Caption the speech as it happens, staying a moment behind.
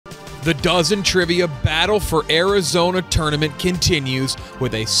The Dozen Trivia Battle for Arizona tournament continues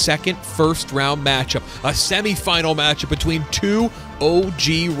with a second first-round matchup, a semifinal matchup between two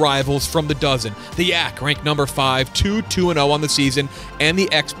OG rivals from the Dozen. The Yak, ranked number 5, 2-2-0 on the season, and the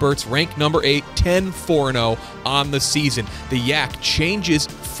Experts, ranked number 8, 10-4-0 on the season. The Yak changes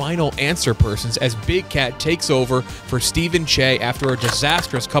final answer persons as Big Cat takes over for Steven Cheah after a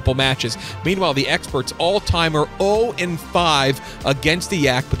disastrous couple matches. Meanwhile, the Experts all-time are 0-5 against the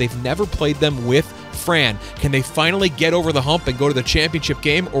Yak, but they've never played them with Fran. Can they finally get over the hump and go to the championship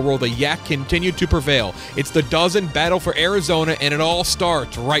game, or will the Yak continue to prevail? It's the Dozen Battle for Arizona, and it all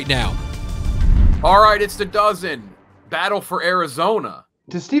starts right now. All right, it's the Dozen Battle for Arizona.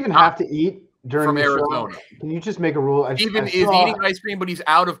 Does Steven have to eat during from the Arizona? Show? Can you just make a rule? Steven is eating ice cream, but he's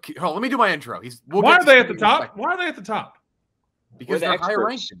out of. Hold on, let me do my intro. Why are they at the top? Why are they at the top? Because they're higher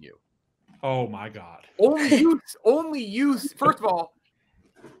ranked than you. Oh my God! Only you. First of all,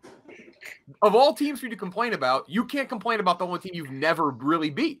 of all teams for you to complain about, you can't complain about the only team you've never really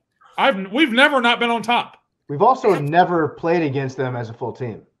beat. We've never not been on top. We've also never played against them as a full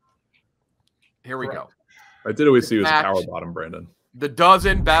team. Here we go. I did always see you as a power bottom, Brandon. The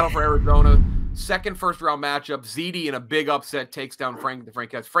Dozen Battle for Arizona, second first-round matchup. ZD in a big upset takes down the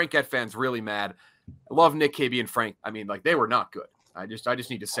Frankets. Franket fans really mad. I love Nick, KB, and Frank. I mean, like, they were not good. I just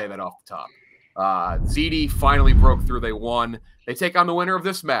need to say that off the top. ZD finally broke through. They won. They take on the winner of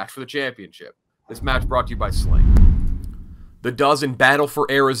this match for the championship. This match brought to you by Sling. The Dozen Battle for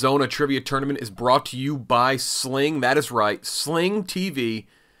Arizona Trivia Tournament is brought to you by Sling. That is right, Sling TV.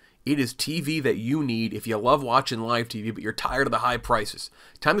 It is TV that you need if you love watching live TV, but you're tired of the high prices.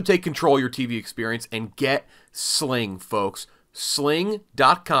 Time to take control of your TV experience and get Sling, folks.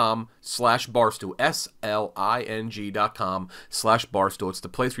 Sling.com/Barstool. SLING.com/Barstool. It's the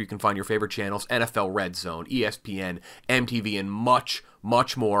place where you can find your favorite channels, NFL RedZone, ESPN, MTV, and much,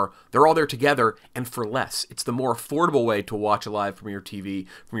 much more. They're all there together and for less. It's the more affordable way to watch a live from your TV,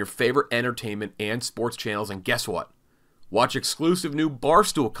 from your favorite entertainment and sports channels. And guess what? Watch exclusive new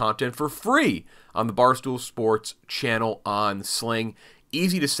Barstool content for free on the Barstool Sports channel on Sling.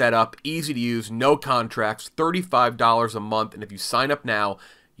 Easy to set up, easy to use, no contracts, $35 a month. And if you sign up now,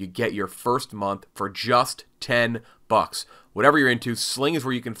 you get your first month for just $10. Whatever you're into, Sling is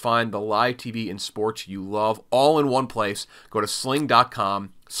where you can find the live TV and sports you love all in one place. Go to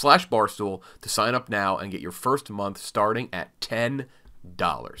sling.com/Barstool to sign up now and get your first month starting at $10.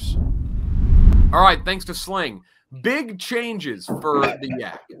 All right, thanks to Sling. Big changes for the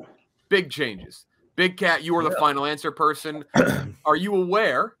Yak. Big changes. Big Cat, you are the final answer person. Are you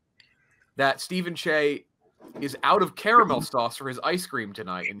aware that Steven Cheah is out of caramel sauce for his ice cream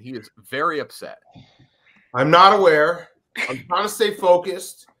tonight, and he is very upset? I'm not aware. I'm trying to stay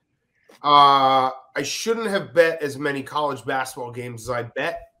focused. I shouldn't have bet as many college basketball games as I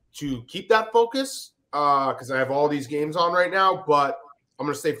bet to keep that focus because I have all these games on right now, but I'm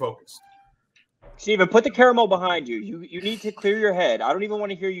going to stay focused. Steven, put the caramel behind you. You need to clear your head. I don't even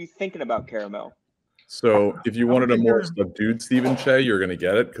want to hear you thinking about caramel. So if you wanted a more subdued Steven Cheah, you're going to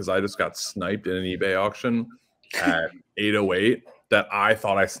get it because I just got sniped in an eBay auction at 8:08 that I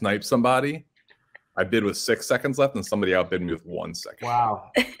thought I sniped somebody. I bid with 6 seconds left, and somebody outbid me with 1 second. Wow.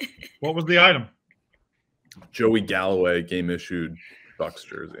 What was the item? Joey Galloway game-issued Bucks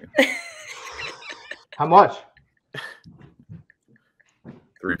jersey. How much?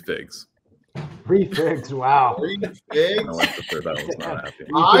 3 figs. 3 figs. Wow. 3 I figs. went to third. I was not happy.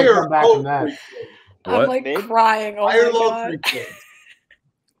 Higher back from that. I'm like crying. Oh Higher my low God. 3 figs.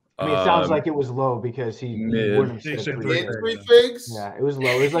 I mean, it sounds like it was low because he wouldn't have said 3 Mid figs. 3 figs. Yeah, it was low.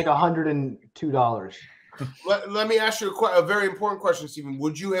 It was like $102. Let me ask you a very important question, Steven.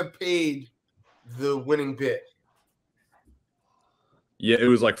 Would you have paid the winning bid? Yeah, it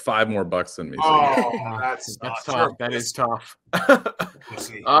was like $5 more than me. So Oh, That's tough. tough. That is tough.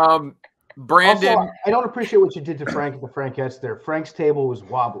 Brandon, Also, I don't appreciate what you did to Frank at the Frankettes there. Frank's table was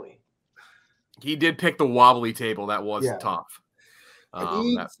wobbly. he did pick the wobbly table. That was tough.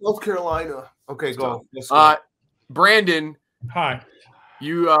 South Carolina. Okay, go. Brandon, Hi.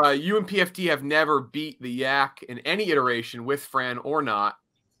 you and PFT have never beat the Yak in any iteration with Fran or not.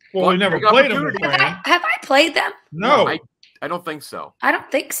 Well, we never big played them with opportunity. Fran. Have I played them? No. I don't think so. I don't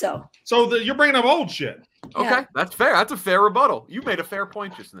think so. So you're bringing up old shit. Okay, Yeah. that's fair. That's a fair rebuttal. You made a fair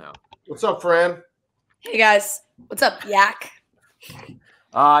point just now. What's up, Fran? Hey guys, what's up, Yak?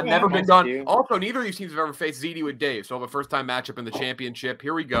 Never been nice done. to you. Also, neither of these teams have ever faced ZD with Dave, so we'll have a first-time matchup in the championship.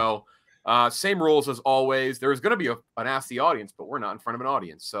 Here we go. Same rules as always. There's going to be an Ask the Audience, but we're not in front of an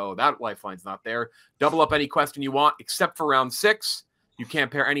audience, so that lifeline's not there. Double up any question you want, except for round 6. You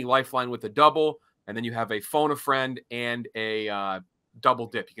can't pair any lifeline with a double, and then you have a phone a friend and a double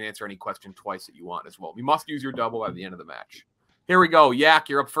dip. You can answer any question twice that you want as well. You must use your double at the end of the match. Here we go. Yak,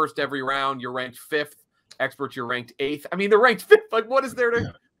 you're up first every round. You're ranked 5th. Experts, you're ranked 8th. I mean, they're ranked 5th. Like, what is there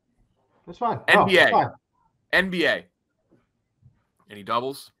to... That's fine. NBA. That's fine. NBA. Any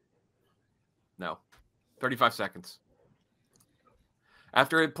doubles? No. 35 seconds.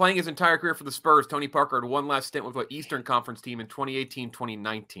 After playing his entire career for the Spurs, Tony Parker had one last stint with what Eastern Conference team in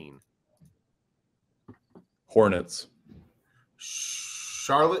 2018-2019? Hornets.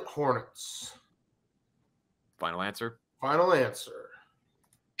 Charlotte Hornets. Final answer? Final answer.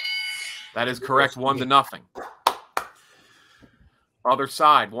 That is correct. 1-0. Other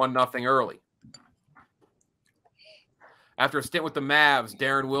side, 1-0 early. After a stint with the Mavs,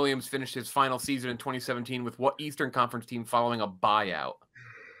 Darren Williams finished his final season in 2017 with what Eastern Conference team following a buyout?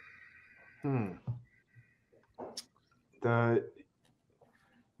 He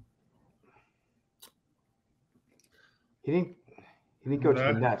didn't go to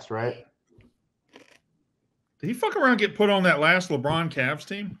the Nets, right? Did he fuck around and get put on that last LeBron Cavs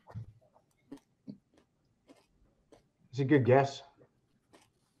team? It's a good guess.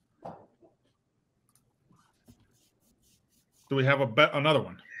 Do we have another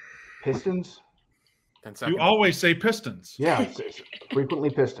one? Pistons? 10 seconds. You always say Pistons. Yeah, it's frequently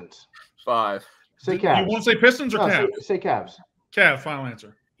Pistons. 5. Say Cavs. You want to say Pistons or Cavs? Say Cavs. Cavs, final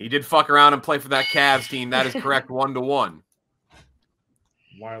answer. He did fuck around and play for that Cavs team. That is correct. 1-1.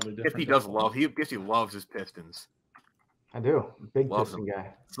 Wildly different. He loves his Pistons. I do. Big Loves Piston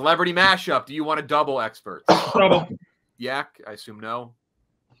guy. Celebrity mashup. Do you want a double, experts? Double. Yak, I assume no.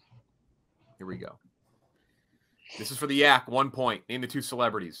 Here we go. This is for the Yak. 1 point. Name the 2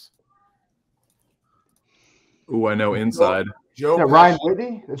 celebrities. Ooh, I know inside. Joe Ryan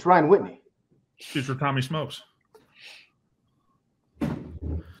Whitney? It's Ryan Whitney. Future Tommy Smokes. I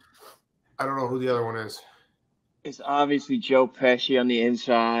don't know who the other one is. It's obviously Joe Pesci on the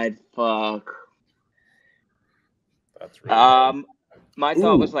inside. Fuck. That's really my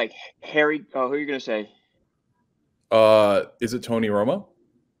thought was like Harry. Oh, who are you gonna say? Is it Tony Romo?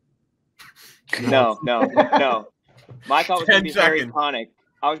 No. My thought was gonna be Harry Connick.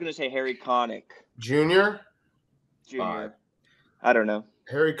 I was gonna say Harry Connick. Junior? Junior. I don't know.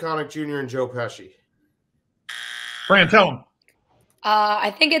 Harry Connick Jr. and Joe Pesci. Fran, tell him.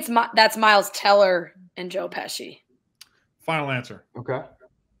 I think that's Miles Teller and Joe Pesci. Final answer. Okay.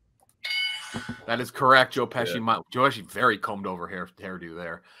 That is correct. Joe Pesci. Yeah. Joe Pesci, very combed over hairdo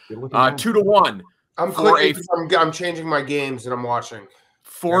there. 2-1. I'm clicking. I'm changing my games and I'm watching.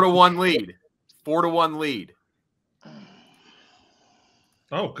 4-1 lead. 4-1 lead.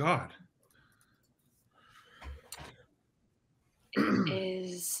 Oh God.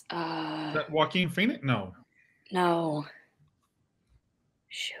 Is that Joaquin Phoenix? No. No.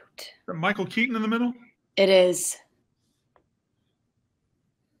 Shoot. Is that Michael Keaton in the middle? It is.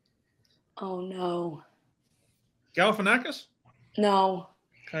 Oh no. Galifianakis? No.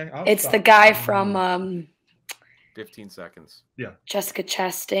 Okay. It's the guy from 15 seconds. Yeah. Jessica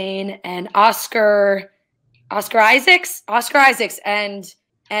Chastain and Oscar Isaacs? Oscar Isaacs and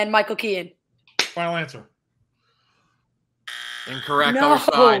Michael Keaton. Final answer. Incorrect. No.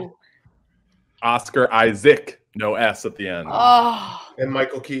 Other side. Oscar Isaac. No S at the end. Oh. And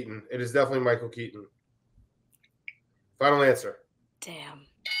Michael Keaton. It is definitely Michael Keaton. Final answer. Damn.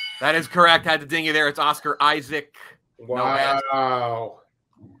 That is correct. Had to ding you there. It's Oscar Isaac. Wow.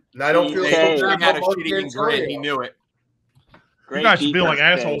 No, I don't feel so so bad. Had a shitty grin. He knew it. You guys feel like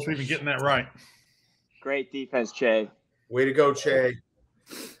assholes for even getting that right. Great defense, Che. Way to go, Che.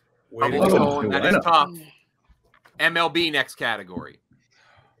 Way to go. That is tough. MLB next category.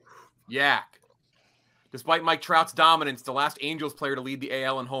 Yak. Despite Mike Trout's dominance, the last Angels player to lead the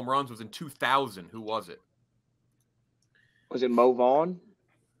AL in home runs was in 2000. Who was it? Was it Mo Vaughn?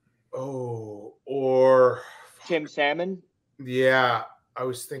 Oh, or Tim Salmon? Yeah, I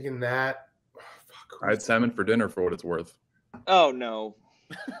was thinking that. Oh, fuck. I had salmon for dinner for what it's worth. Oh, no.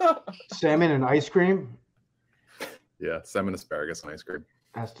 Salmon and ice cream? Yeah, salmon, asparagus, and ice cream.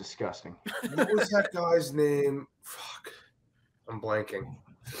 That's disgusting. What was that guy's name? Fuck. I'm blanking.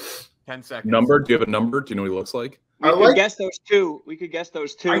 10 seconds. Number? Do you have a number? Do you know what he looks like? We could guess those two. We could guess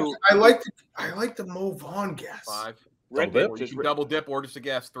those two. I like the Mo Vaughn guess. 5. Double dip? You can double dip or just a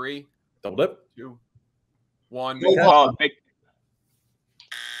guess. 3. Double dip? 2. 1.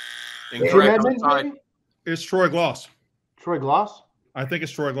 Incorrect. It's Troy Gloss. Troy Gloss? I think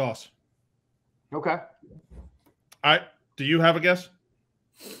it's Troy Gloss. Okay. Do you have a guess?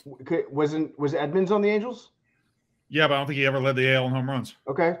 Was Edmonds on the Angels? Yeah, but I don't think he ever led the AL in home runs.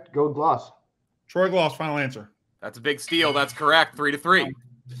 Okay, go with Gloss. Troy Gloss, final answer. That's a big steal. That's correct. 3-3.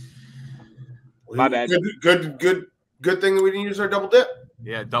 My bad. Good Good thing that we didn't use our double dip.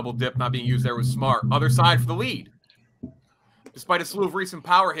 Yeah, double dip not being used there was smart. Other side for the lead. Despite a slew of recent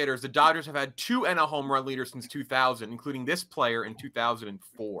power hitters, the Dodgers have had 2 NL home run leaders since 2000, including this player in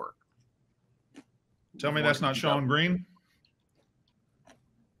 2004. Tell me that's not Sean Green.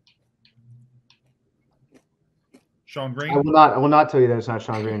 Sean Green. I will not tell you that it's not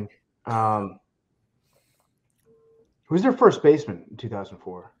Sean Green. Who's their first baseman in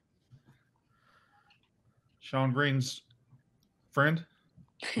 2004? Sean Green's friend.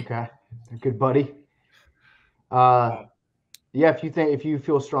 Okay, a good buddy. Yeah, if you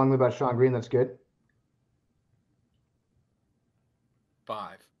feel strongly about Sean Green, that's good.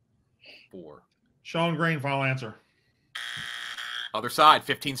 5, 4. Sean Green, final answer. Other side,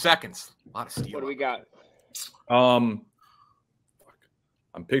 15 seconds. A lot of steal. What do we got? I'm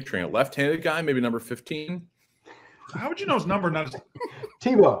picturing a left-handed guy, maybe number 15. How would you know his number? Not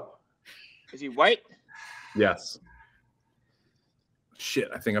Tebow. Is he white? Yes. Shit,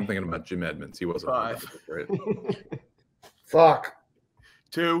 I think I'm thinking about Jim Edmonds. He wasn't 5. Right? Fuck.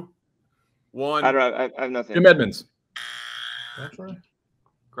 2, 1. I have nothing. Jim Edmonds. That's right.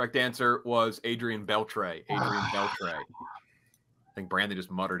 Correct answer was Adrian Beltre. I think Brandon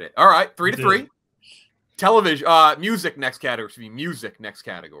just muttered it. All right, 3-3. Television, music next category. Excuse me, music next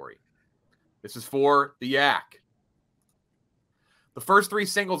category. This is for the Yak. The first 3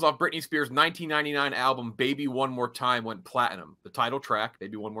 singles off Britney Spears' 1999 album "Baby One More Time" went platinum. The title track,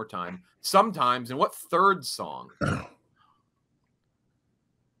 "Baby One More Time," sometimes. And what third song?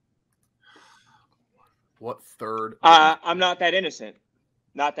 What third? I'm not that innocent.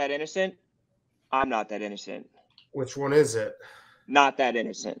 Not that innocent. I'm not that innocent. Which one is it? Not that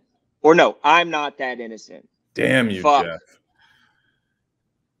innocent. Or no, I'm not that innocent. Damn you, Fuck. Jeff.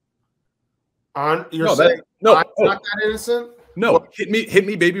 You're saying I'm not that innocent? No, What? hit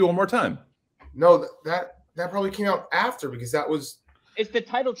me, baby, one more time. No, that probably came out after because that was It's the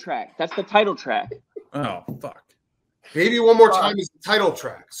title track. That's the title track. Oh, fuck. Baby One More Time is the title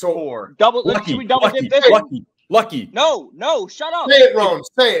track. So 4. Should we double dip this? Lucky. No, shut up. say it, Ron.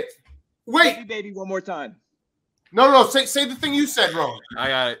 Say it. Wait. Baby, one more time. No. Say the thing you said, Ron. I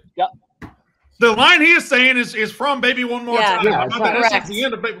got it. The line he is saying is from "Baby One More Time." Yeah, I'm not that correct. innocent. The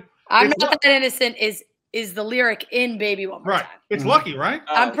end of Baby. I'm It's not that innocent is the lyric in "Baby One More Right. Time." It's Lucky, right?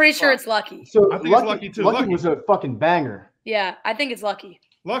 I'm pretty sure it's Lucky. So I think it's Lucky too. Lucky was a fucking banger. Yeah, I think it's Lucky.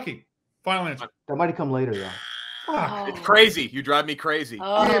 Lucky. Final answer. That might have come later, though. Oh. It's crazy. You drive me crazy.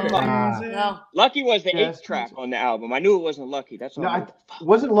 Oh, no. Lucky was the Yes. 8th track on the album. I knew it wasn't Lucky. That's all. No,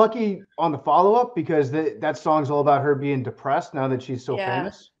 wasn't Lucky on the follow-up because that song's all about her being depressed now that she's so Yeah.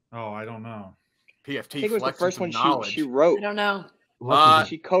 famous? Oh, I don't know. PFT I think it was the flexing first some one knowledge. she wrote. I don't know. Lucky's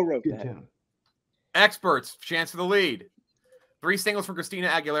She co-wrote a good that. tune. Experts, chance for the lead. 3 singles from Christina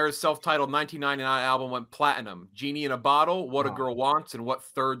Aguilera's self-titled 1999 album went platinum. "Genie in a Bottle," "What a Girl Wants," and what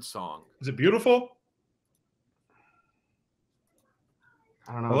third song? Is it beautiful?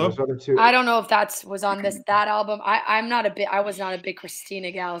 I don't know. Hello? Those other two. I don't know if was on that album. I was not a big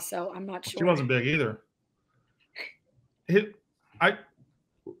Christina gal, so I'm not sure. She wasn't big either.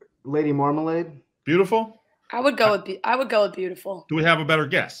 Lady Marmalade? Beautiful? I would go with Beautiful. Do we have a better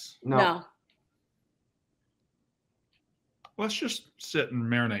guess? No. Let's just sit and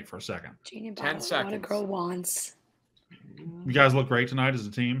marinate for a second. Genie in a 10 Bottle, seconds. What a Girl Wants. You guys look great tonight as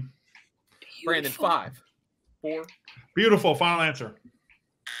a team. Brandon, Beautiful. 5, 4. Beautiful. Final answer.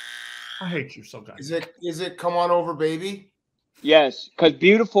 I hate you so, guys. Is it Come On Over, Baby? Yes, because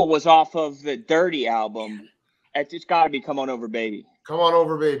Beautiful was off of the Dirty album. It's got to be Come On Over, Baby. Come On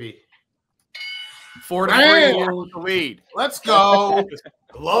Over, Baby. 4 to Man. 3 with the lead. Let's go. Oh,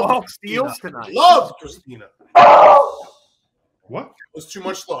 Love steals Christina. tonight. Love Christina. What? That was too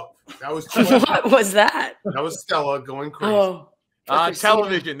much love. That was too much. What was that? That was Stella going crazy. Oh.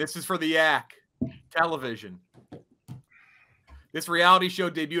 Television. This is for the Yak. Television. This reality show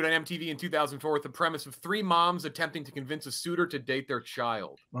debuted on MTV in 2004 with the premise of 3 moms attempting to convince a suitor to date their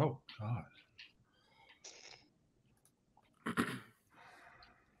child. Oh, God.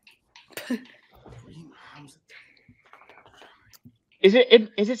 Is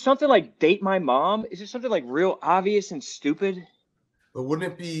it something like Date My Mom? Is it something like real obvious and stupid? But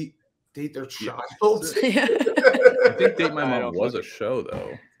wouldn't it be Date Their Child? I think Date My I Mom don't was a show,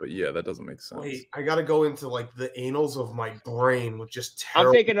 though. But yeah, that doesn't make sense. Wait, I got to go into like the annals of my brain with just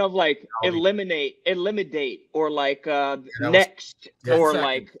terrible. I'm thinking of like Eliminate, or like Next, or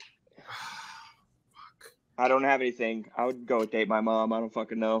like. I don't have anything. I would go with Date My Mom. I don't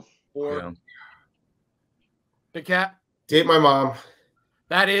fucking know. 4. Yeah. Big Cat. Date My Mom.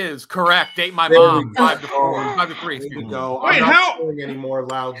 That is correct. Date My There Mom. we go. 5 to 4. 5 to 3. There Excuse we me. go. Wait, I'm not how- singing anymore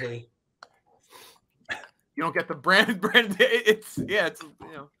loudly. You don't get the brand. It's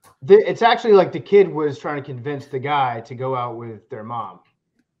It's actually like the kid was trying to convince the guy to go out with their mom.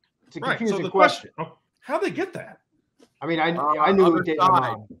 It's a confusing So the question. How'd they get that? I mean, I knew it would date my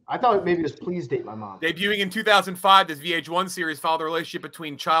mom. I thought maybe it was please date my mom. Debuting in 2005, this VH1 series followed the relationship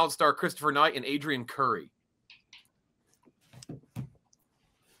between child star Christopher Knight and Adrian Curry.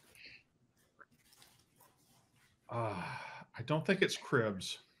 I don't think it's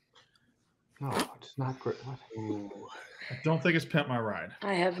Cribs. No, it's not great. I don't think it's Pimp My Ride.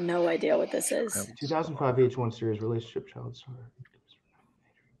 I have no idea what this is. 2005 VH1 series relationship child star.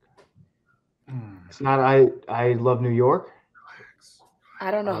 It's not I Love New York. I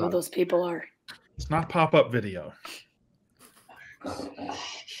don't know who those people are. It's not pop-up video.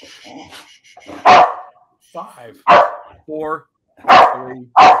 5, 4, 3,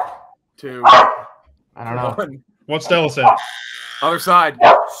 2. I don't know. 1. What's Stella said? Other side.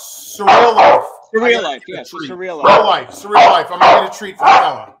 Surreal life. Surreal life. Yes, surreal Surreal life. life. Surreal life. I'm gonna get a treat from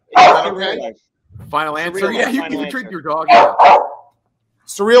Stella. Is that Surreal okay? life. Final answer. Surreal Yeah, life, you final can treat answer. your dog. Yeah.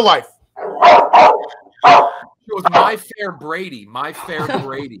 Surreal life. It was My Fair Brady. My Fair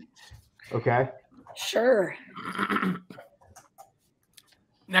Brady. Okay. Sure.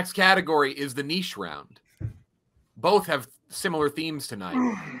 Next category is the niche round. Both have similar themes tonight.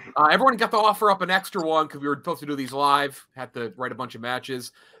 Everyone got to offer up an extra one because we were supposed to do these live. Had to write a bunch of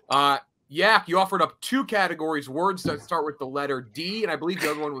matches. Yak, you offered up 2 categories, words that start with the letter D, and I believe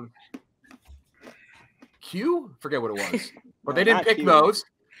the other one was Q? Forget what it was. But they didn't not pick Q. those.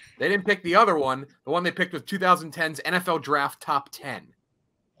 They didn't pick the other one. The one they picked was 2010's NFL Draft Top 10.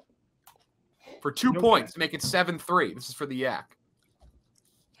 For 2 points to make it 7-3. This is for the Yak.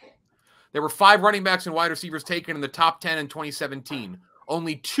 There were 5 running backs and wide receivers taken in the top 10 in 2017.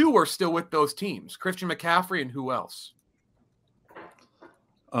 Only 2 are still with those teams. Christian McCaffrey and who else?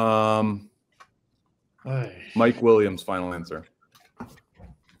 Mike Williams, final answer.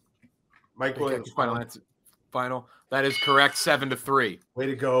 Mike Williams. Final answer. Final. That is correct. 7-3. Way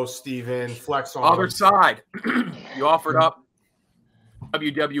to go, Steven. Flex on Other him. side. You offered up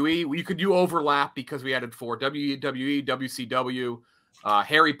WWE. You could do overlap because we added 4. WWE, WCW,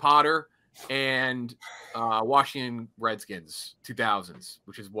 Harry Potter, and Washington Redskins 2000s,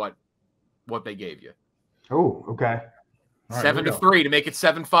 which is what they gave you. Oh, okay. All right, 7-3 to make it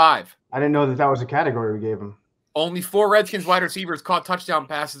 7-5. I didn't know that was a category we gave him. Only 4 Redskins wide receivers caught touchdown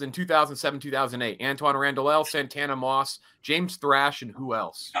passes in 2007, 2008. Antoine Randall, Santana Moss, James Thrash, and who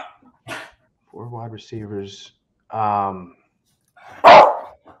else? 4 wide receivers.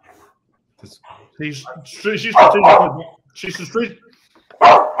 She's street.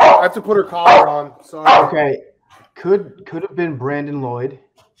 I have to put her collar on. Sorry. Okay. Could have been Brandon Lloyd.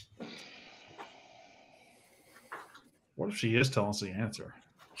 What if she is telling us the answer?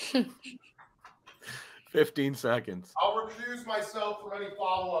 15 seconds. I'll recuse myself from any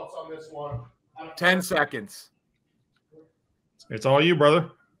follow-ups on this one. 10 seconds. It's all you,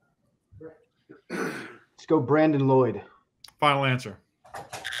 brother. Let's go Brandon Lloyd. Final answer.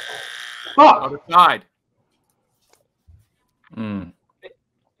 Fuck! Other side.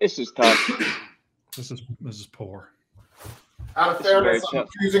 This is tough. This is poor. Out of This is very fairness, I'm tough.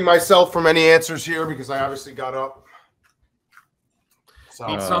 recusing myself from any answers here because I obviously got up. So,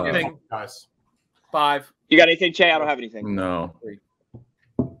 Need something. guys. 5. You got anything, Che? I don't have anything. No.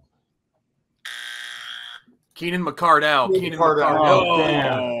 Keenan McCardell. Keenan McCardell. Oh,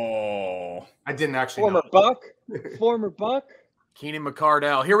 damn. Oh. I didn't actually Former know. Buck. Former Buck. Keenan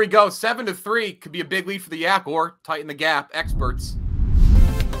McCardell. Here we go. 7-3. Could be a big lead for the Yak or tighten the gap. Experts.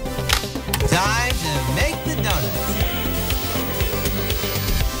 Time to make the donuts.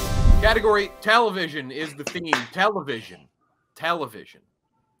 Category television is the theme. Television.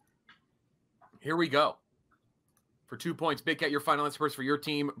 Here we go. For 2 points, Big Cat, your final answer person for your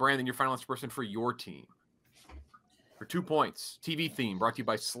team. Brandon, your final answer person for your team. For 2 points, TV theme brought to you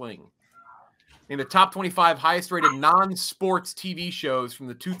by Sling. In the top 25 highest rated non-sports TV shows from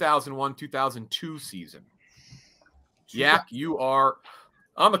the 2001-2002 season. Yak, you are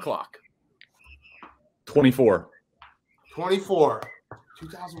on the clock. 24. 24.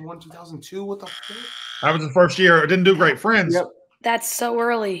 2001, 2002. What the fuck? That was the first year. It didn't do great. Friends. Yep. That's so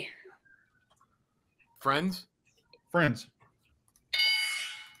early. Friends? Friends.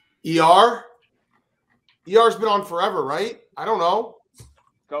 ER? ER's been on forever, right? I don't know.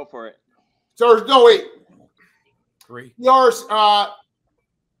 Go for it. So, no, wait. 3. ER's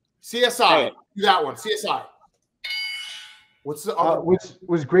CSI. Hey. Do that one. CSI. What's the other?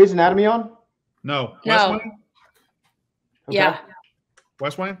 Was Grey's Anatomy on? No. No. West Wing? Okay. Yeah.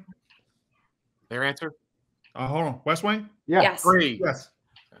 West Wing? Their answer? Hold on. West Wing? Yeah. Yes. 3. Yes.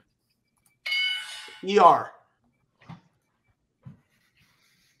 ER.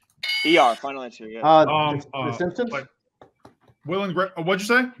 ER. Final answer. Yeah. The Simpsons. Like Will and Grace. What'd you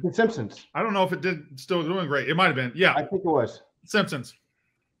say? The Simpsons. I don't know if it did still doing great. It might have been. Yeah. I think it was. Simpsons.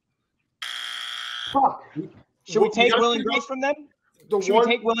 Fuck. Should we take Will and Grace from them? Should we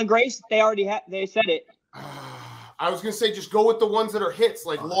take Will and Grace? They already they said it. I was gonna say just go with the ones that are hits,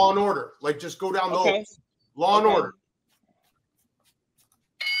 like Law and Order. Like just go down those. Law and Order.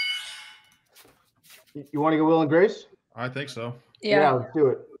 You want to go Will and Grace? I think so. Yeah. Let's do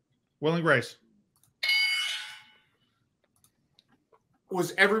it. Will and Grace.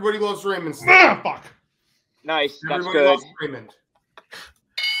 Was Everybody Loves Raymond? Fuck. Nice. That's Everybody good. Loves Raymond.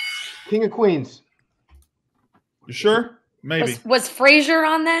 King of Queens. You sure? Maybe. Was Frasier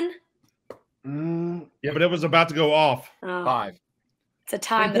on then? Yeah, but it was about to go off. Oh. 5. It's a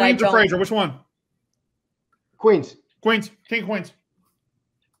time that I Queens or don't. Frasier? Which one? Queens. Queens. King of Queens.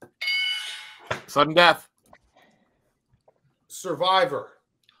 Sudden death. Survivor.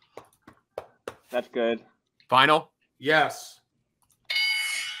 That's good. Final. Yes.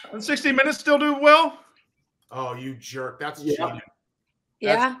 And 60 Minutes still do well? Oh, you jerk. That's cheating.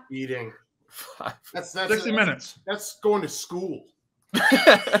 Yeah. That's cheating. That's 60 Minutes. That's going to school.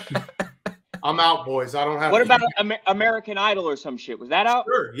 I'm out, boys. I don't have. What about American Idol or some shit? Was that out?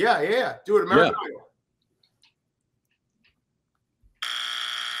 Sure. Yeah. Do it, American Idol.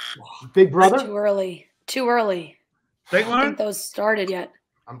 Big Brother. Too early. Too early. I don't Dateline? think those started yet.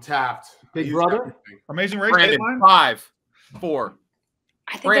 I'm tapped. Big Brother. Everything. Amazing Race? Brandon. Dateline? 5, 4.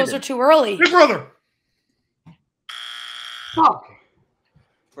 I think Brandon. those are too early. Big Brother. Fuck.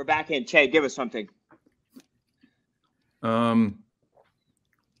 We're back in. Che, give us something. I'm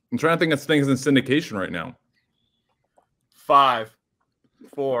trying to think of things in syndication right now. 5,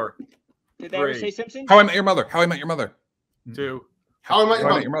 4, Did they ever 3. say Simpsons? How I Met Your Mother. How I Met Your Mother. 2. How am I? How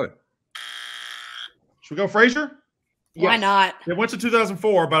I Met Your Mother. Should we go Frasier? Why not? It went to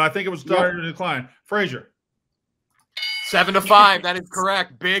 2004, but I think it was starting to decline. Frasier. 7 to 5. That is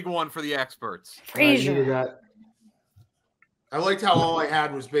correct. Big one for the experts. Frasier. I liked how all I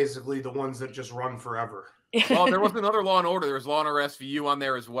had was basically the ones that just run forever. Well, there was another Law and Order. There was Law and Order SVU on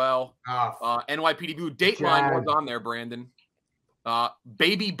there as well. NYPD Blue. Dateline was on there, Brandon.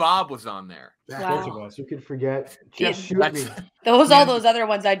 Baby Bob was on there. Wow. You could forget. Just shoot me. All those other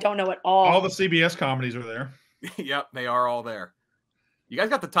ones I don't know at all. All the CBS comedies are there. Yep, they are all there. You guys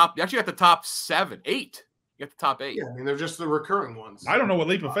got the top. You actually got the top 7, 8. You got the top 8. Yeah, I mean they're just the recurring ones. I don't know what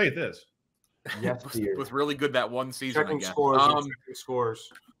Leap of Faith is. Yes, dear. Was really good that one season. Checking I guess.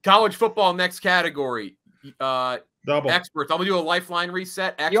 scores. College football next category. Double. Experts. I'm gonna do a lifeline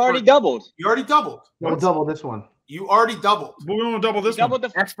reset. You already doubled. You already doubled. We'll double this one. You already doubled. We're going to double this Doubled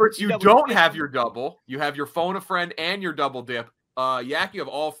one. the Experts, you doubled don't the- have your double. You have your phone a friend and your double dip. Yak, you have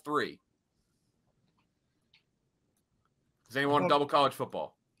all 3. Does anyone want to double college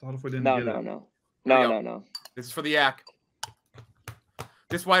football? Thought if we didn't No. This is for the Yak.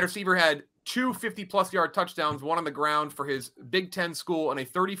 This wide receiver had 2 50-plus yard touchdowns, one on the ground for his Big Ten school, and a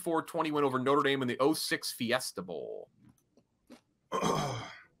 34-20 win over Notre Dame in the 06 Fiesta Bowl.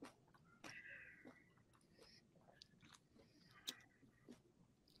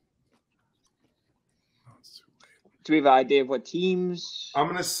 Do we have an idea of what teams? I'm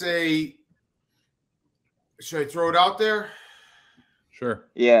gonna say. Should I throw it out there? Sure.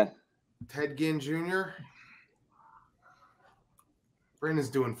 Yeah. Ted Ginn Jr. Brandon's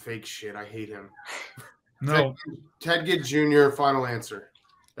doing fake shit. I hate him. No. Ted Ginn Jr. Final answer.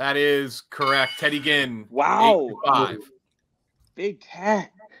 That is correct. Teddy Ginn. Wow. 8-5. Big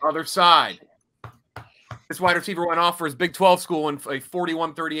cat. Other side. This wide receiver went off for his Big 12 school in a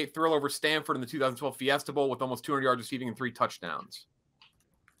 41-38 thrill over Stanford in the 2012 Fiesta Bowl with almost 200 yards receiving and 3 touchdowns.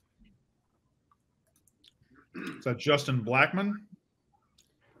 Is that Justin Blackman?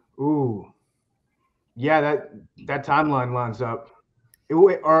 Ooh. Yeah, that timeline lines up.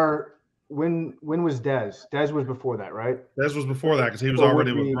 When was Dez? Dez was before that, right? Dez was before that because he was Or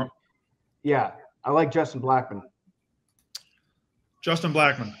already would be- with Yeah, I like Justin Blackman. Justin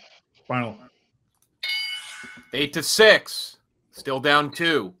Blackman. Final. 8-6. Still down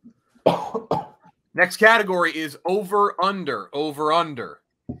 2. Next category is over-under. Over-under.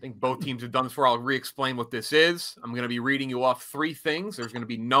 I think both teams have done this before. I'll re-explain what this is. I'm going to be reading you off 3 things. There's going to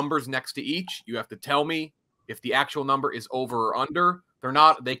be numbers next to each. You have to tell me if the actual number is over or under. They're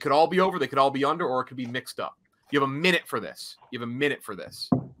not. They could all be over. They could all be under, or it could be mixed up. You have a minute for this.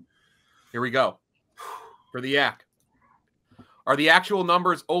 Here we go. For the Yak. Are the actual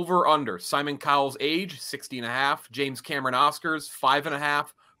numbers over or under? Simon Cowell's age, 60.5. James Cameron Oscars,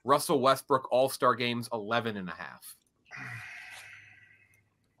 5.5. Russell Westbrook All-Star Games, 11.5.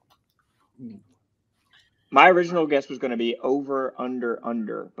 My original guess was going to be over,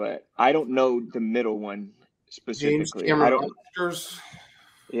 under, but I don't know the middle one James specifically. Cameron Oscars.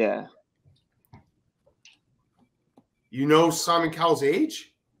 Yeah. You know Simon Cowell's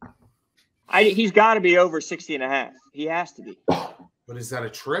age? He's got to be over 60 and a half. He has to be. But is that a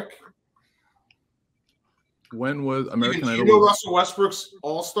trick? When was American Do Idol? you know Russell Westbrook's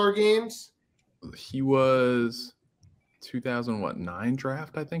All-Star games? He was 2009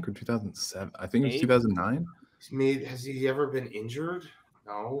 draft, I think, or 2007. I think it was 2009. Has he ever been injured?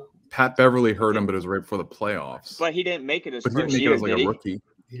 No. Pat Beverly hurt him, but it was right before the playoffs. But he didn't make it as But he first didn't make year, it as like did a he? rookie.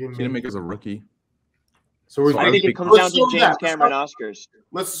 He didn't make it as a rookie. So I think it comes down to James Cameron Oscars.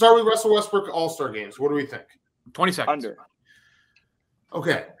 Let's start with Russell Westbrook All-Star games. What do we think? 20 seconds. Under.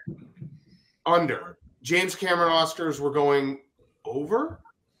 Okay. Under. James Cameron Oscars, we're going over?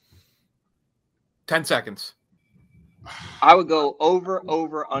 10 seconds. I would go over,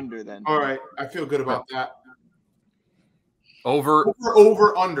 under then. All right. I feel good about that. Over,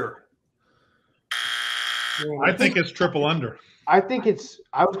 under. I think it's triple under. I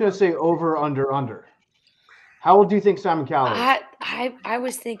was going to say over, under. How old do you think Simon Cowell is? I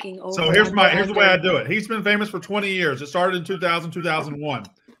was thinking over. So here's the way I do it. He's been famous for 20 years. It started in 2000, 2001.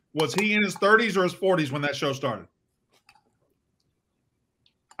 Was he in his 30s or his 40s when that show started?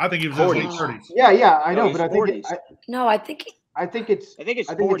 I think he was in his late 30s. Yeah, I know, but I think it's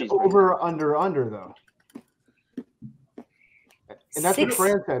over, under though. And that's what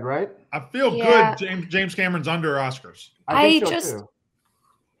Fran said, right? I feel good. James Cameron's under Oscars. I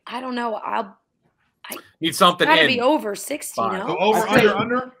don't know. need something gotta in. be over 60, no? So over,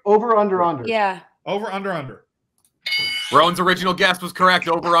 under? Over, under. Yeah. Over, under. Rowan's original guess was correct.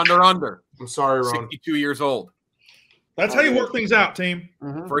 Over, under. I'm sorry, Rowan. 62 years old. That's how you work things out, team.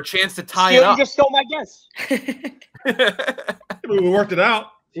 Mm-hmm. For a chance to tie it up. You just stole my guess. We worked it out.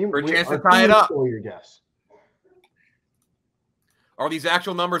 For a chance to tie it up. Your guess. Are these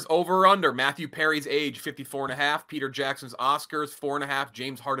actual numbers over or under? Matthew Perry's age, 54.5. Peter Jackson's Oscars, 4.5.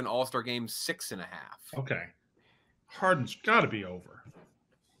 James Harden All-Star Game, 6.5. Okay. Harden's got to be over.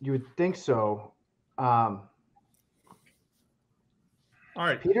 You would think so. All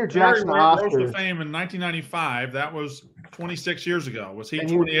right. Peter Jackson Perry rose to Oscars. fame in 1995. That was 26 years ago. Was he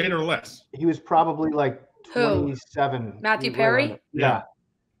 28 or less? He was probably like 27. Matthew Perry? Yeah.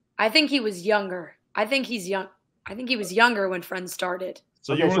 I think he was younger. I think he's young. I think he was younger when Friends started.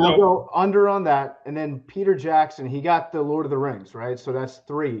 So we'll go under on that. And then Peter Jackson, he got the Lord of the Rings, right? So that's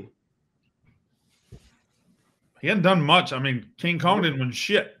 3. He hadn't done much. I mean, King Kong didn't win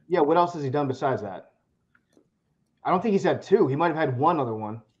shit. Yeah, what else has he done besides that? I don't think he's had 2. He might have had one other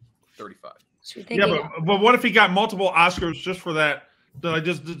one. 35. Yeah, but what if he got multiple Oscars just for that?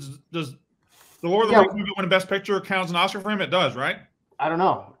 Does the Lord of the Rings movie win Best Picture counts an Oscar for him? It does, right? I don't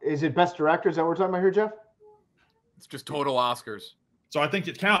know. Is it Best Director? Is that what we're talking about here, Jeff? It's just total Oscars. So I think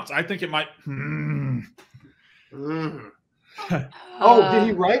it counts. I think it might. Oh, did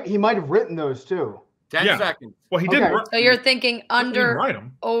he write? He might have written those too. 10 seconds. Well, he didn't. So you're thinking under, write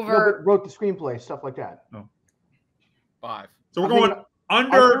them. over. No, but wrote the screenplay, stuff like that. No. 5. So we're going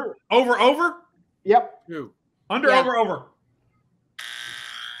under, over? Yep. 2. Under, over.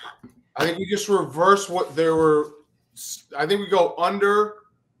 I think we just reverse what there were. I think we go under,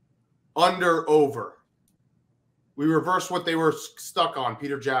 over. We reversed what they were stuck on,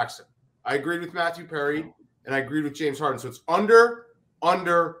 Peter Jackson. I agreed with Matthew Perry, and I agreed with James Harden. So it's under,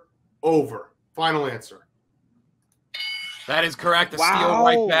 over. Final answer. That is correct. A steal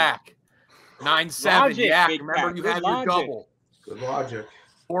right back. 9-7. Logic, Yeah, big remember back. you Good had your logic. double. Good logic.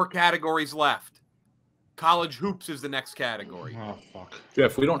 4 categories left. College hoops is the next category. Oh, fuck.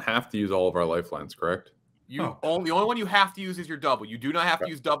 Jeff, we don't have to use all of our lifelines, correct? The only one you have to use is your double. You do not have to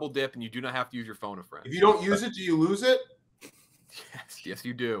use double dip, and you do not have to use your phone a friend. If you don't use it, do you lose it? Yes,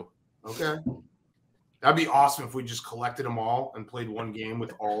 you do. Okay. That'd be awesome if we just collected them all and played one game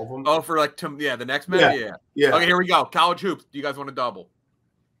with all of them. Oh, for the next minute? Yeah. Okay, here we go. College hoops. Do you guys want to double?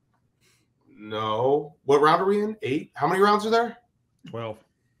 No. What round are we in? 8? How many rounds are there? 12.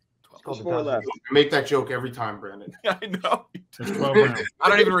 There's 4 left. I make that joke every time, Brandon. I know. There's 12 rounds. I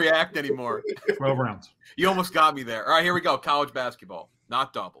don't even react anymore. 12 rounds. You almost got me there. All right, here we go. College basketball.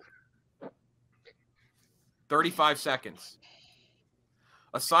 Not double. 35 seconds.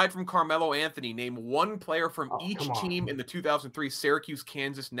 Aside from Carmelo Anthony, name one player from each team in the 2003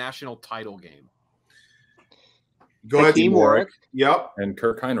 Syracuse-Kansas national title game. Go ahead. Teamwork. Yep. And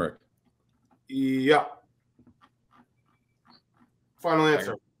Kirk Heinrich. Yep. Final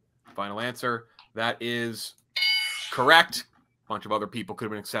answer. Final answer. That is correct. A bunch of other people could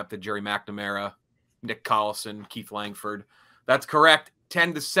have been accepted. Jerry McNamara, Nick Collison, Keith Langford. That's correct.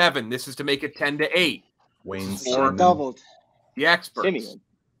 10-7. This is to make it 10-8. Wayne Four Simon. doubled. The experts. Simeon.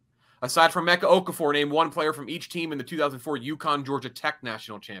 Aside from Mecca Okafor, name one player from each team in the 2004 UConn Georgia Tech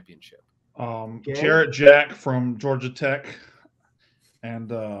National Championship. Jarrett Jack from Georgia Tech, and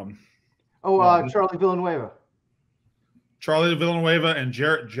Charlie Villanueva. Charlie Villanueva and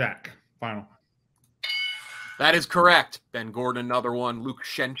Jarrett Jack. Final. That is correct. Ben Gordon, another one. Luke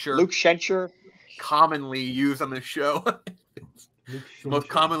Schencher. Luke Schencher. Commonly used on this show. The most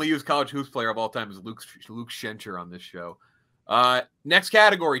commonly used college hoops player of all time is Luke Schencher on this show. Next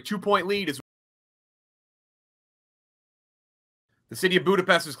category, 2-point lead is the city of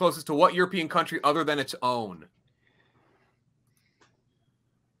Budapest is closest to what European country other than its own?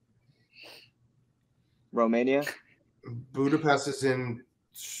 Romania. Budapest is in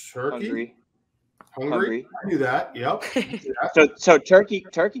Turkey. Hungary. I knew that. Yep. So Turkey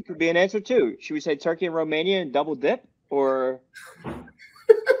could be an answer too. Should we say Turkey and Romania and double dip, or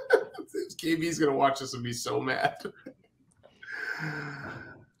KB's gonna watch this and be so mad.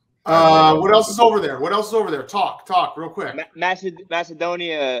 What else is over there? Talk real quick.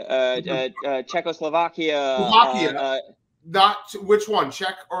 Macedonia, Czechoslovakia. Slovakia. Not which one?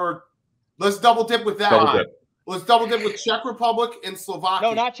 Czech or let's double dip with that. Double dip. Let's double dip with Czech Republic and Slovakia.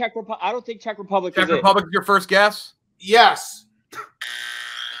 No, not Czech Republic. I don't think Czech Republic Czech is Republic is your first guess? Yes.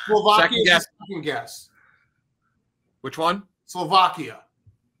 Slovakia Second is guess. the second guess. Which one? Slovakia.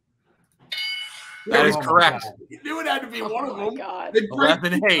 That is correct. You knew it had to be one of them. God.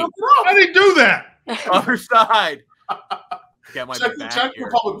 11-8. How did he do that? Other side. Czech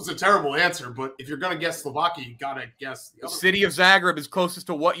Republic was a terrible answer, but if you're going to guess Slovakia, you got to guess the The other city of Zagreb is closest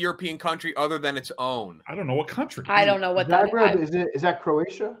to what European country other than its own? I don't know what country. I don't know what that Zagreb, is that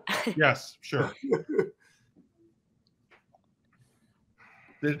Croatia? Yes, sure.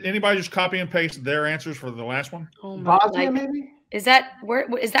 Did anybody just copy and paste their answers for the last one? Oh my, Bosnia, maybe? Is that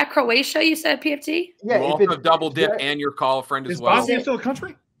Croatia? You said PFT? Yeah. You also double dip and your call friend as Is well. Bosnia still a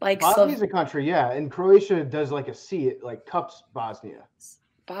country? Like Bosnia's a country, yeah. And Croatia does like a C, it like cups Bosnia.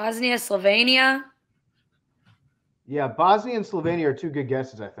 Bosnia, Slovenia. Yeah, Bosnia and Slovenia are two good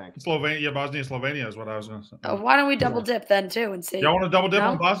guesses, I think. Slovenia, Bosnia, Slovenia is what I was going to say. Why don't we double dip then too and see? Y'all want to double dip No?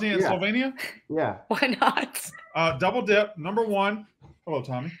 on Bosnia and Yeah. Slovenia? Yeah. Why not? Double dip. Number one. Hello,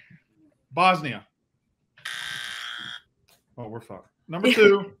 Tommy. Bosnia. Oh, we're fucked. Number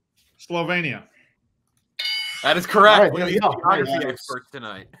two, Slovenia. That is correct. All right, We there are we go. geography Nice. experts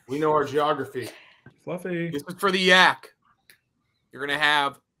tonight. We know our geography. Fluffy. This is for the yak. You're going to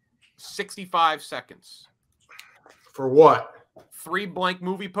have 65 seconds. For what? 3 blank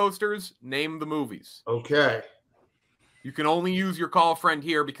movie posters. Name the movies. Okay. You can only use your call friend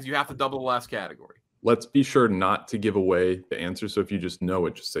here because you have to double the last category. Let's be sure not to give away the answer. So if you just know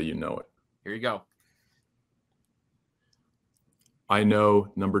it, just say you know it. Here you go. I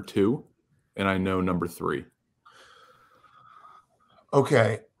know number 2, and I know number 3.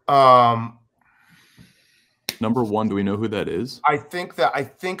 Okay. Number 1, do we know who that is? I think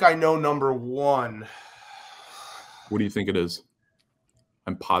I know number 1. What do you think it is?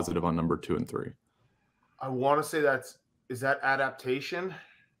 I'm positive on number 2 and 3. I want to say is that adaptation?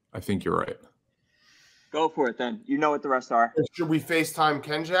 I think you're right. Go for it then. You know what the rest are. Should we FaceTime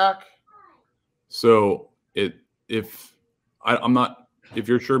Kenjack? So if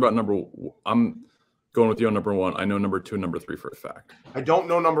you're sure about I'm going with you on number 1. I know number 2 and number 3 for a fact. I don't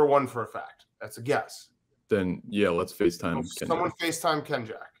know number 1 for a fact. That's a guess. Then yeah, let's FaceTime. Someone FaceTime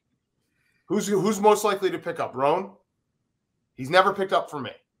Kenjack. Who's most likely to pick up? Roan? He's never picked up for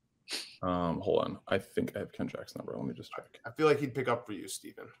me. Hold on. I think I have Ken Jack's number. Let me just check. I feel like he'd pick up for you,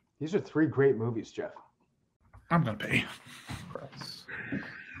 Steven. These are 3 great movies, Jeff. I'm going to pay. Press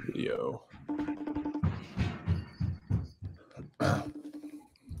video.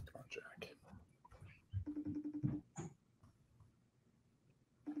 Jack.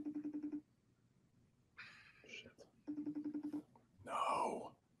 Shit.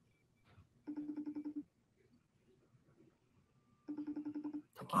 No.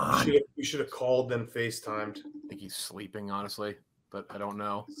 Come on. We should have called then FaceTimed. I think he's sleeping, honestly, but I don't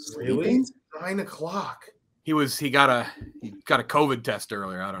know. Really? It's 9 o'clock. He got a COVID test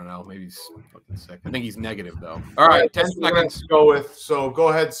earlier. I don't know. Maybe he's fucking sick. I think he's negative though. All right, 10 seconds to go with. So go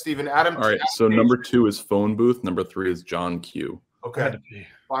ahead, Steven. Adam. All right. So number 2 is phone booth. Number 3 is John Q. Okay.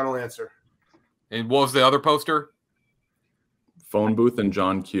 Final answer. And what was the other poster? Phone booth and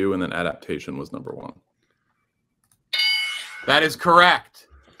John Q, and then adaptation was number 1. That is correct.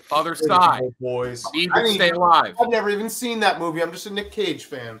 Other side. Boys. Need to stay alive. I've never even seen that movie. I'm just a Nick Cage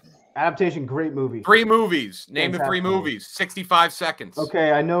fan. Adaptation, great movie. 3 movies. Name the 3 Fantastic. movies. 65 seconds.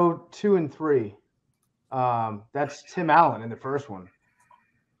 Okay, I know 2 and 3. That's Tim Allen in the first one.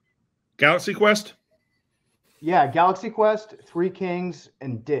 Galaxy Quest? Yeah, Galaxy Quest, Three Kings,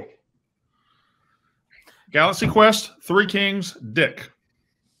 and Dick. Galaxy Quest, Three Kings, Dick.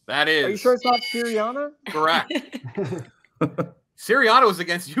 That is. Are you sure it's not Sirianna? Correct. Sirianna was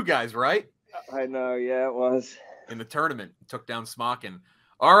against you guys, right? I know. Yeah, it was. In the tournament. Took down Smockin.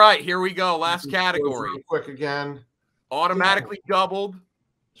 All right, here we go. Last category. Real quick again. Automatically doubled.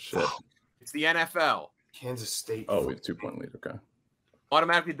 Shit. It's the NFL. Kansas State. Oh, we have 2-point lead. Okay.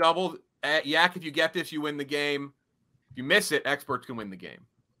 Automatically doubled. Yak, if you get this, you win the game. If you miss it, experts can win the game.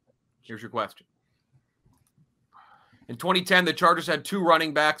 Here's your question. In 2010, the Chargers had 2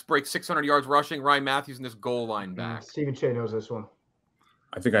 running backs break 600 yards rushing. Ryan Matthews in this goal line back. Steven Cheah knows this one.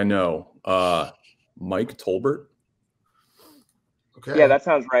 I think I know. Mike Tolbert. Okay. Yeah, that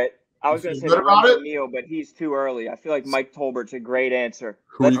sounds right. I was going to say about it? Neal, but he's too early. I feel like Mike Tolbert's a great answer.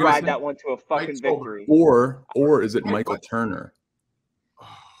 Who are Let's you gonna ride say? that one to a fucking Mike Tolbert. victory. Or is it Michael Turner?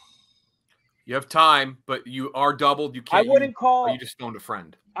 You have time, but you are doubled. You can't. I wouldn't call. Or you just phoned a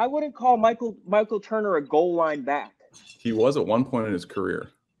friend. I wouldn't call Michael Turner a goal line back. He was at one point in his career.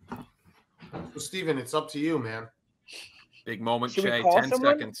 Well, Steven, it's up to you, man. Big moment, Should we Cheah. call 10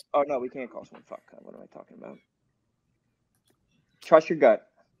 someone? seconds. Oh no, we can't call someone. Fuck. What am I talking about? Trust your gut.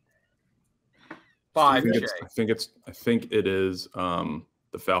 5, I Cheah. think it is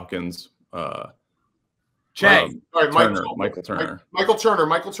the Falcons. Cheah. All right, Michael Turner. Michael Turner.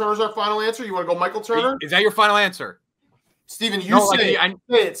 Michael Turner's our final answer. You want to go Michael Turner? Is that your final answer? Steven, you No, say like, it.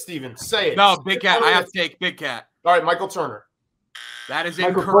 Say it, Steven. Say it. No, Big Cat. I have to take Big Cat. All right, Michael Turner. That is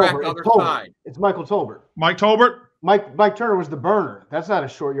Michael incorrect. Tolbert. Other It's Tolbert. side. It's Michael Tolbert. Mike Tolbert. Mike Turner was the burner. That's not a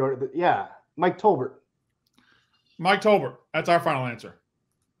short yard. Yeah, Mike Tolbert. Mike Tolbert. That's our final answer.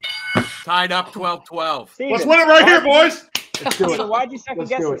 Tied up 12-12. Steven, Let's win it right here, boys. Let's do it. So why'd you second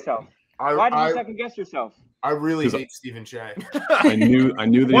guess yourself? Why did you second guess yourself? I really hate Steven Cheah. I knew that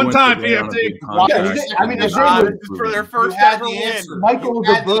he One went time, to on a PFT. big Yeah, contract. I mean, his This name is for their first You had ever the win. answer. Michael You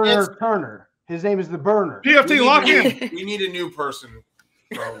the had the Burner answer. Turner. His name is the Burner. PFT, lock in. We need a new person,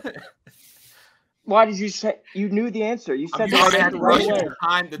 bro. Why did you say you knew the answer? You said I'm the just right saying answer right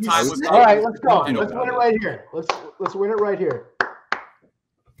away. the time was All right, let's go. I know Let's about win it it. right here. Let's win it right here.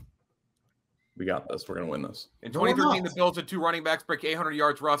 We got this. We're gonna win this. In No, we're 2013, not. the Bills had 2 running backs break 800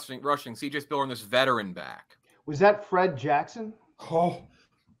 yards rushing. CJ Spiller and this veteran back. Was that Fred Jackson? Oh,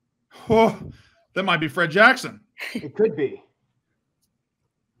 that might be Fred Jackson. It could be.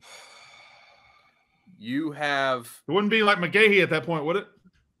 You have It wouldn't be like McGahee at that point, would it?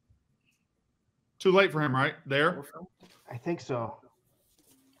 Too late for him, right? There. I think so.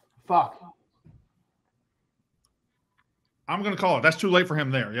 Fuck. I'm going to call it. That's too late for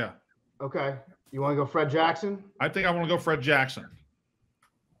him there, yeah. Okay. You want to go Fred Jackson? I think I want to go Fred Jackson.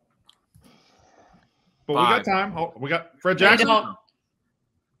 But 5. we got time. Oh, we got Fred I Jackson. don't.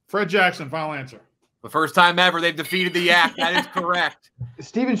 Fred Jackson, final answer. the first time ever they've defeated the Yak. That is correct.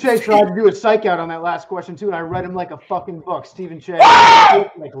 Steven Cheah tried to do a psych out on that last question too, and I read him like a fucking book. Steven Cheah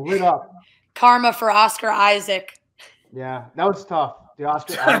like lit up. Karma for Oscar Isaac. Yeah, that was tough. The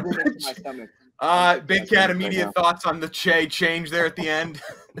Oscar Isaac. My stomach. Big Cat, immediate thoughts on the Cheah change there at the end?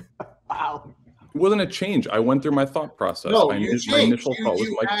 Wow. It wasn't a change. I went through my thought process. No, my, you my changed. initial thought was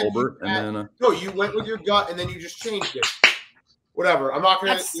You Mike had- Tolbert, you had- and then No, you went with your gut and then you just changed it. Whatever. I'm not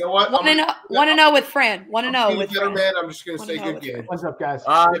gonna. That's You know what? Want to know with Fran. Want to know being a with better Fran. man. I'm just gonna Wanna say know good with game. What's up, guys?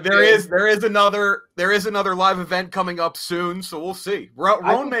 There is another live event coming up soon, so we'll see.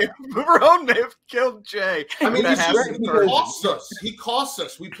 Roan may have killed Jay. I mean, That happens he Thursday. costs us. He costs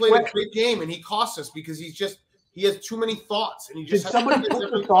us. We played a great game and he costs us because he has too many thoughts and he Did just has somebody to put get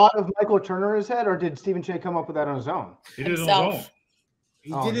the every- thought of Michael Turner in his head, or did Steven Cheah come up with that on his own? He did it on his Himself. own.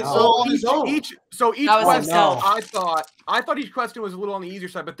 He Oh, did it no. all on his own. Each That was question, himself. I thought each question was a little on the easier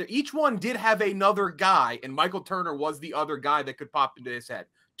side, but each one did have another guy, and Michael Turner was the other guy that could pop into his head.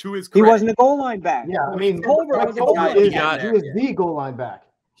 To his He credit. wasn't a goal line back. Yeah, I mean, Tolbert was a Tolbert guy. is- Yeah. he was the goal line back.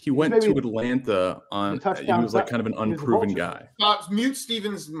 he went Maybe to Atlanta on. the touchdown He was like touch- kind of an he was a unproven vulture. guy. Stop, mute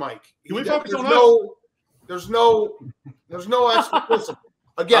Steven's mic. Can we There's focus on no, there's no explanation.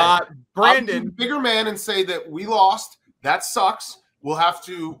 Again, I'll be Brandon, the bigger man and say that we lost. That sucks. We'll have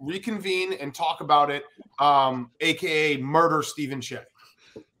to reconvene and talk about it, aka murder Steven Cheah.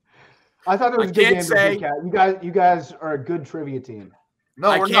 I thought it was I a good can't game. say- You guys are a good trivia team. No,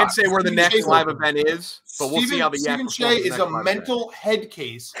 I we're can't not. say where the Steven next Cheah's live a- event is, but we'll see how the Yak Steven performs Cheah the is next a live mental head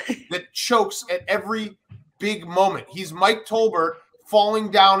case that chokes at every big moment. He's Mike Tolbert falling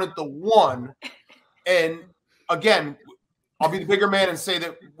down at the one, and again, I'll be the bigger man and say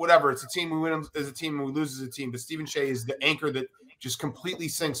that whatever. It's a team. We win as a team and we lose as a team. But Steven Cheah is the anchor that just completely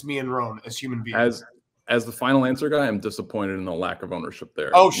sinks me and Roan as human beings. as the final answer guy, I'm disappointed in the lack of ownership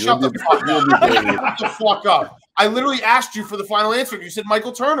there. Oh, shut the fuck up. Shut the fuck up. I literally asked you for the final answer. You said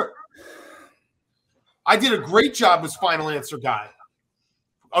Michael Turner. I did a great job as final answer guy.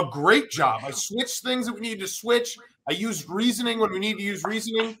 A great job. I switched things that we needed to switch. I used reasoning when we need to use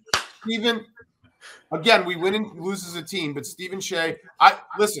reasoning. Steven, again, we win and lose as a team, but Steven Cheah,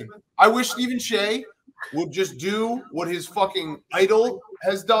 listen, I wish Steven Cheah would just do what his fucking idol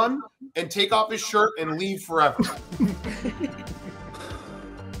has done and take off his shirt and leave forever.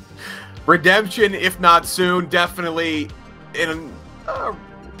 Redemption, if not soon, definitely in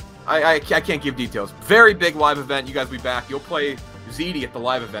I can't give details. Very big live event. You guys will be back. You'll play ZD at the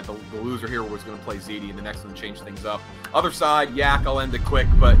live event. The loser here was going to play ZD, and the next one change things up. Other side, Yak, I'll end it quick,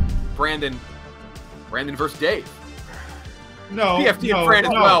 but Brandon versus Dave. No, PFT and Fran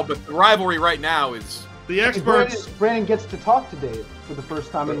as well, but the rivalry right now is the experts. Brandon gets to talk to Dave for the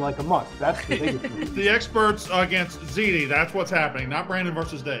first time in like a month. That's the biggest thing. The experts against ZD. That's what's happening. Not Brandon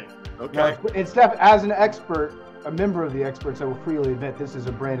versus Dave. okay. No, it's as an expert, a member of the experts, I will freely admit this is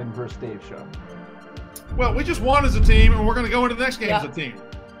a Brandon versus Dave show. Well, we just won as a team, and we're going to go into the next game as a team.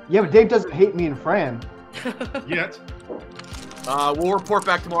 Yeah, but Dave doesn't hate me and Fran. Yet. We'll report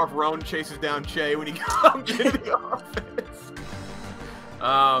back tomorrow if Rowan chases down Cheah when he comes into the office.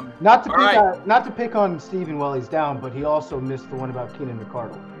 Not to pick on Steven while he's down, but he also missed the one about Keenan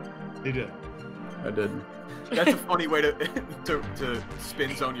McCardle. He did. I did. That's a funny way to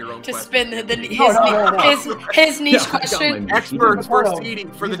spin zone your own To question. spin his niche question. Experts versus seeding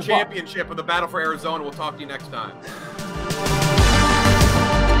for the championship of the Battle for Arizona. We'll talk to you next time.